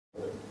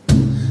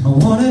I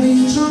wanna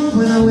be drunk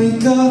when I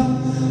wake up,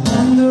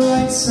 on the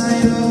right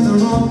side of the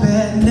wrong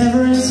bed.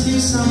 Never an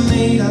excuse I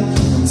made up.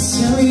 To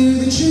tell you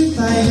the truth,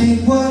 I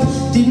hate what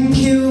didn't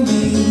kill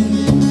me,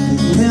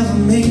 never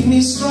make me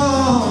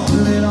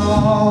stronger at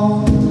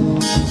all.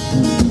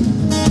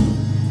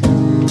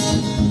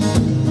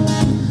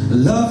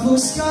 Love will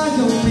scar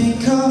your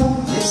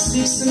makeup,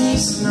 lipsticks and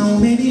yeast. Now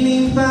maybe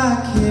lean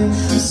back here,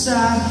 I'm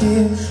sat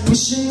here,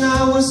 wishing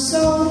I was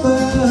sober.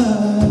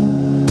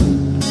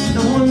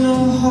 No one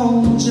will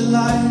hold you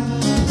like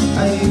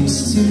I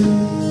used to.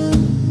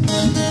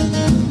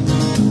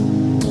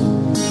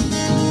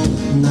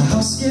 And the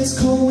house gets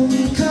cold when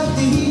you cut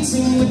the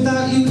heating.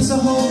 Without you to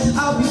hold,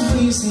 I'll be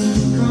freezing.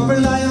 Can't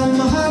rely on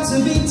my heart to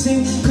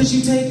beating, cause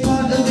you take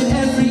part of it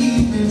every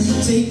evening.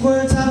 Take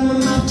words out of my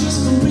mouth just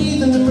for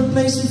breathing, and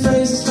replace with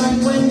phrases like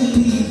when you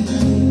leave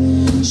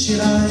me. Should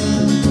I,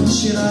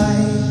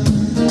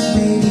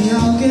 maybe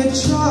I'll get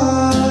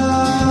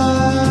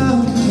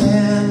drunk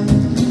again.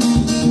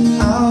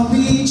 I'll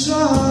be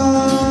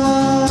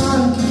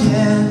drunk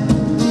again.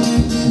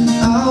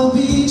 I'll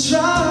be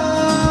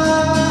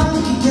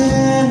drunk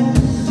again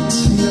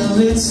till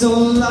it's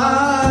all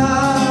love.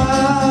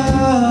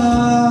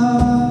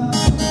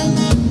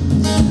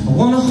 I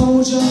wanna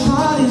hold your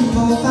heart in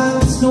both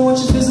hands, know what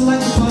you're feeling like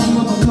the bottom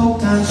of a coke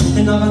can.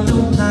 And I've got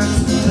no plans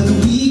for the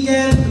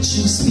weekend, but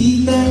you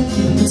speak then,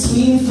 in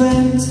between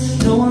friends.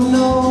 No one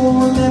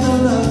will never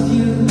love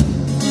you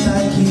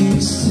like you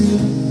used to.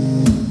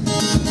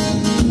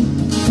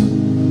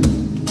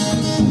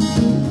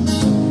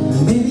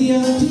 Maybe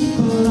other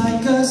people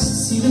like us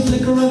see the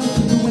flicker of the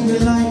flicker when they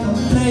light up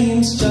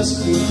flames.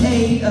 Just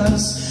create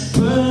us,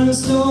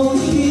 burns don't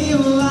heal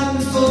like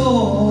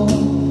before.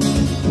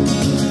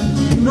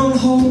 You don't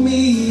hold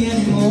me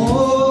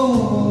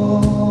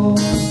anymore.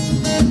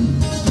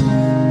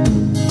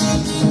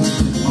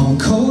 On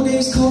cold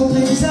days, cold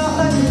plays out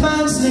like a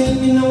band's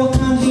name. You know I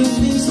can't hear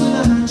things with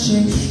a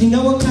handshake. You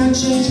know I can't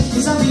change,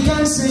 as I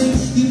began saying.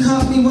 You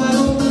caught me wide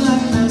open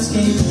like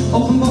landscape.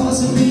 Open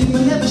bottles of beer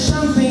but never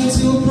champagne,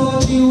 to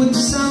applaud you with the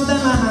sound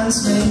that my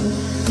hands make.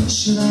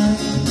 Should I,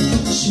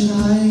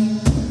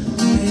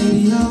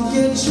 maybe I'll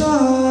get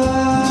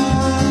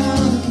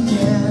drunk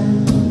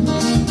again.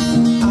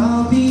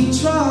 I'll be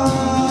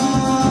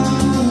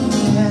drunk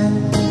again.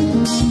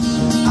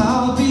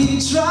 I'll be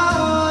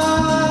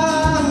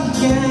drunk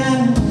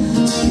again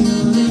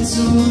till it's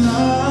all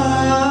love.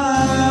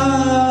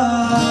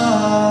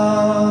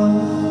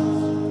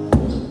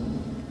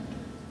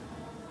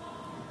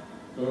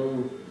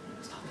 Oh.